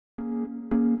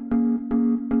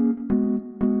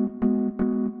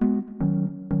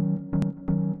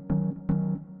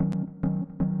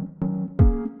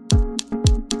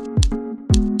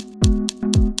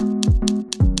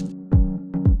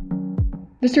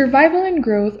The survival and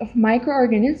growth of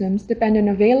microorganisms depend on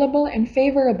available and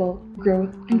favorable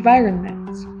growth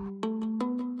environments.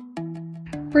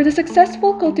 For the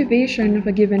successful cultivation of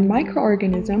a given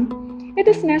microorganism, it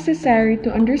is necessary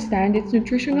to understand its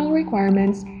nutritional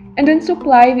requirements and then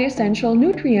supply the essential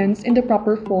nutrients in the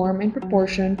proper form and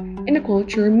proportion in a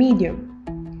culture medium.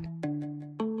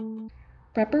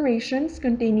 Preparations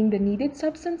containing the needed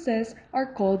substances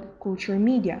are called culture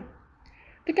media.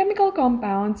 The chemical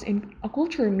compounds in a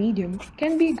culture medium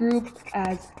can be grouped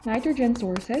as nitrogen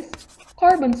sources,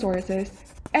 carbon sources,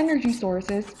 energy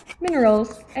sources,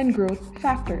 minerals, and growth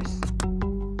factors.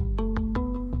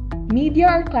 Media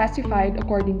are classified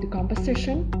according to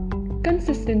composition,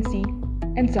 consistency,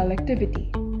 and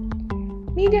selectivity.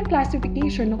 Media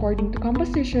classification according to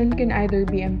composition can either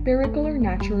be empirical or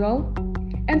natural,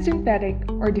 and synthetic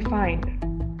or defined.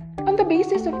 On the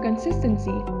basis of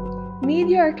consistency,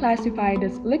 media are classified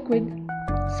as liquid,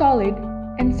 solid,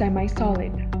 and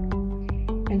semi-solid.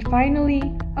 And finally,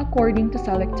 according to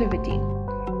selectivity,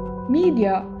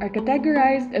 media are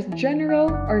categorized as general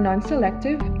or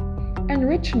non-selective,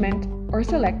 enrichment or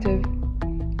selective,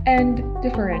 and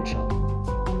differential.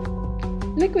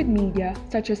 Liquid media,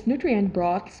 such as nutrient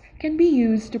broths, can be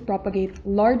used to propagate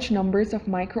large numbers of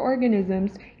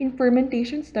microorganisms in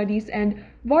fermentation studies and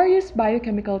various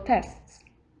biochemical tests.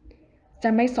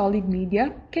 Semi-solid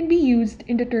media can be used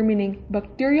in determining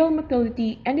bacterial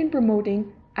motility and in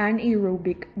promoting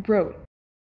anaerobic growth.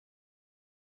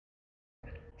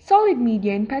 Solid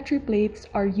media in Petri plates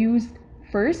are used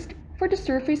first for the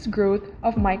surface growth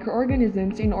of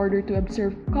microorganisms in order to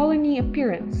observe colony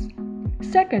appearance.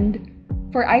 Second,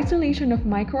 for isolation of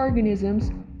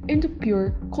microorganisms into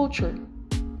pure culture.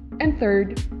 And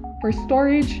third, for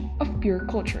storage of pure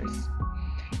cultures.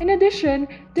 In addition,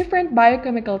 different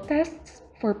biochemical tests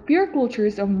for pure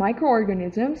cultures of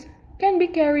microorganisms can be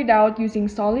carried out using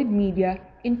solid media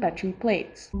in Petri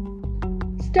plates.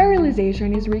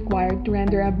 Sterilization is required to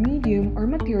render a medium or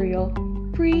material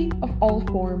free of all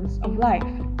forms of life.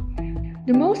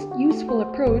 The most useful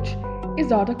approach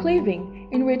is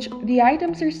autoclaving, in which the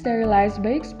items are sterilized by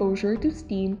exposure to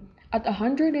steam at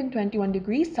 121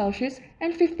 degrees Celsius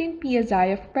and 15 psi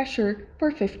of pressure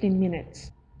for 15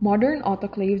 minutes. Modern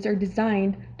autoclaves are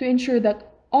designed to ensure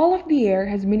that all of the air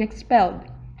has been expelled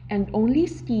and only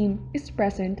steam is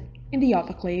present in the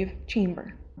autoclave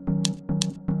chamber.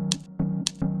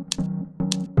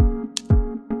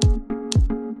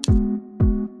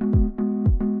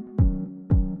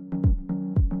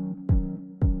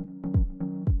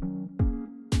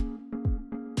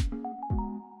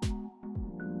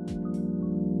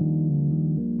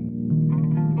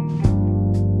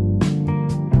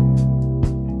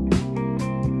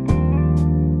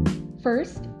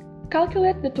 First,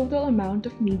 calculate the total amount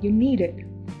of medium needed.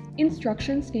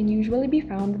 Instructions can usually be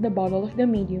found in the bottle of the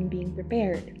medium being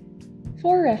prepared.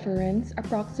 For reference,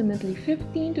 approximately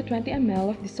 15 to 20 ml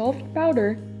of dissolved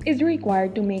powder is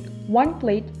required to make 1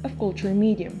 plate of culture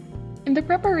medium. In the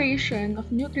preparation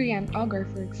of nutrient agar,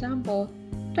 for example,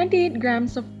 28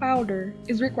 grams of powder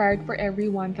is required for every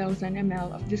 1000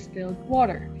 ml of distilled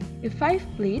water. If 5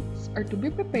 plates are to be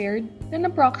prepared, then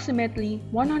approximately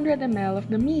 100 ml of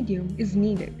the medium is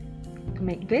needed. To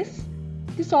make this,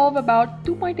 dissolve about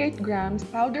 2.8 grams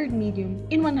powdered medium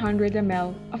in 100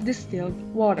 ml of distilled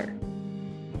water.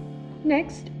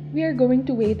 Next, we are going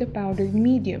to weigh the powdered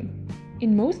medium.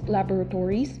 In most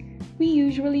laboratories, we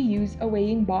usually use a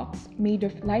weighing box made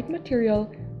of light material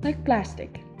like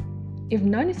plastic. If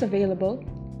none is available,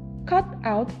 cut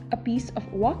out a piece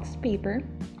of wax paper,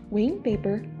 weighing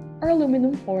paper, or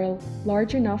aluminum foil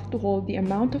large enough to hold the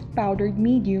amount of powdered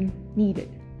medium needed.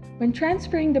 When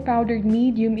transferring the powdered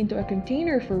medium into a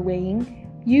container for weighing,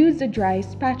 use a dry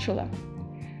spatula.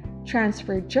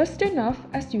 Transfer just enough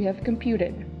as you have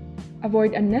computed.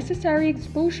 Avoid unnecessary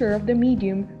exposure of the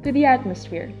medium to the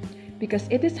atmosphere because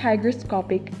it is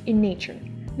hygroscopic in nature.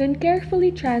 Then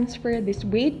carefully transfer this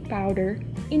weighed powder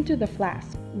into the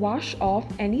flask. Wash off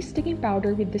any sticking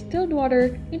powder with distilled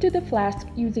water into the flask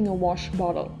using a wash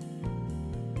bottle.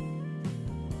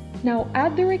 Now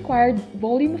add the required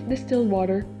volume of distilled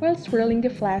water while swirling the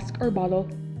flask or bottle.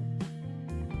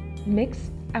 Mix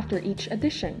after each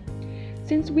addition.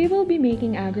 Since we will be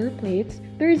making agar plates,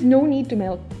 there is no need to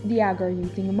melt the agar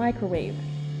using a microwave.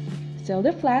 Seal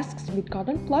the flasks with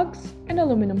cotton plugs and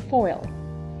aluminum foil.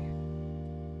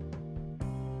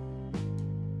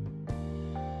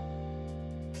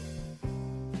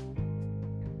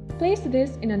 Place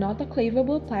this in an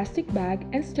autoclavable plastic bag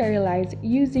and sterilize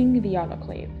using the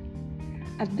autoclave.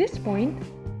 At this point,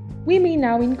 We may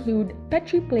now include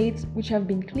Petri plates which have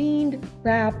been cleaned,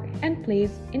 wrapped, and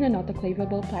placed in an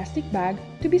autoclavable plastic bag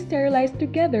to be sterilized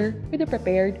together with the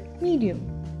prepared medium.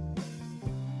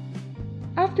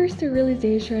 After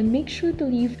sterilization, make sure to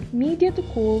leave media to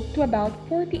cool to about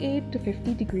 48 to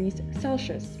 50 degrees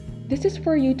Celsius. This is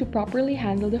for you to properly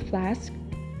handle the flask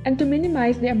and to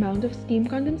minimize the amount of steam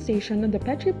condensation on the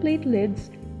Petri plate lids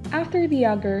after the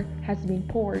agar has been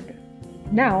poured.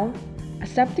 Now,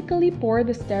 aseptically pour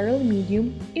the sterile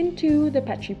medium into the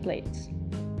Petri plates.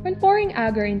 When pouring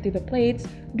agar into the plates,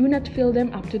 do not fill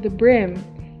them up to the brim.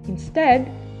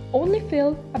 Instead, only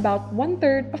fill about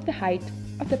 1/3 of the height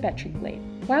of the Petri plate.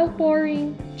 While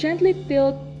pouring, gently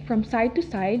tilt from side to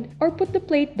side or put the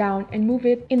plate down and move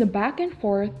it in a back and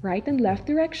forth, right and left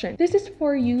direction. This is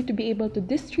for you to be able to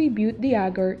distribute the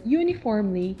agar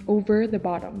uniformly over the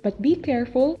bottom. But be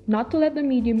careful not to let the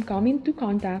medium come into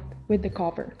contact with the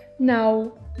cover.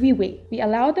 Now, we wait. We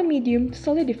allow the medium to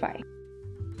solidify.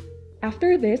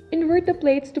 After this, invert the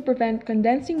plates to prevent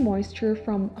condensing moisture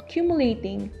from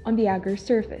accumulating on the agar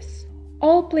surface.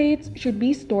 All plates should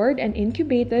be stored and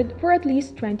incubated for at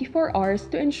least 24 hours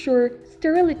to ensure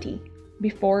sterility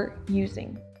before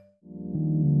using.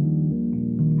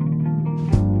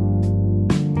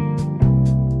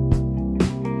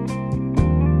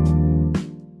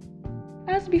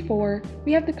 As before,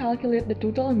 we have to calculate the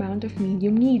total amount of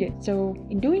medium needed. So,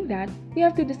 in doing that, we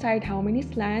have to decide how many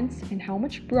slants and how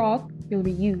much broth will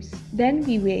we use. Then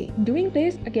we weigh. Doing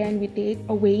this, again, we take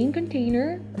a weighing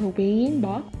container or weighing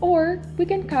box, or we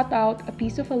can cut out a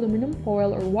piece of aluminum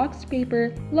foil or wax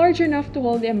paper large enough to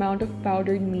hold the amount of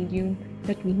powdered medium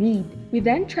that we need. We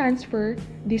then transfer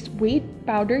this weighed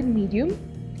powdered medium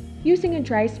using a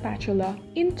dry spatula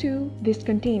into this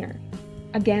container.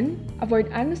 Again, avoid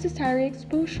unnecessary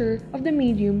exposure of the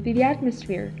medium to the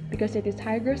atmosphere because it is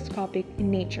hygroscopic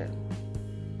in nature.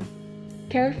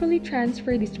 Carefully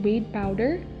transfer this weighed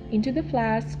powder into the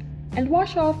flask and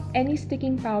wash off any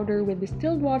sticking powder with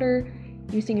distilled water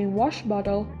using a wash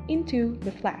bottle into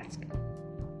the flask.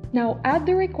 Now add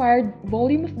the required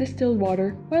volume of distilled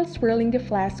water while swirling the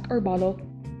flask or bottle.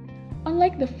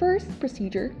 Unlike the first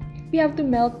procedure, we have to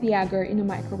melt the agar in a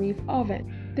microwave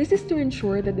oven. This is to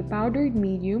ensure that the powdered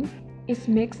medium is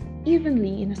mixed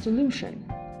evenly in a solution.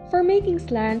 For making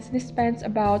slants, dispense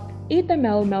about 8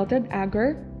 ml melted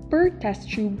agar per test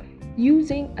tube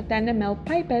using a 10 ml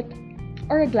pipette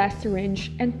or a glass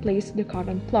syringe and place the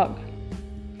cotton plug.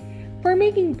 For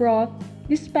making broth,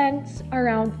 dispense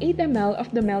around 8 ml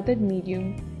of the melted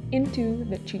medium into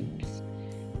the tubes.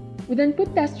 We then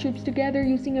put test tubes together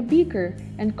using a beaker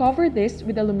and cover this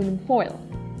with aluminum foil.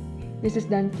 This is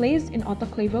then placed in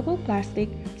autoclavable plastic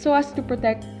so as to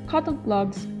protect cotton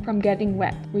plugs from getting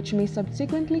wet, which may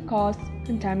subsequently cause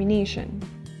contamination.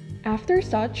 After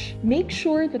such, make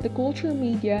sure that the culture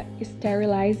media is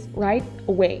sterilized right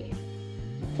away.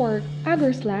 For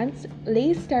agar slants,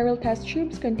 lay sterile test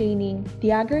tubes containing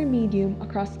the agar medium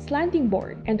across the slanting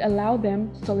board and allow them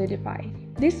to solidify.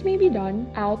 This may be done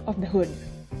out of the hood.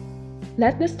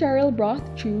 Let the sterile broth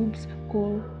tubes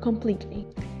cool completely.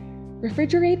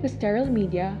 Refrigerate the sterile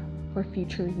media for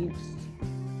future use.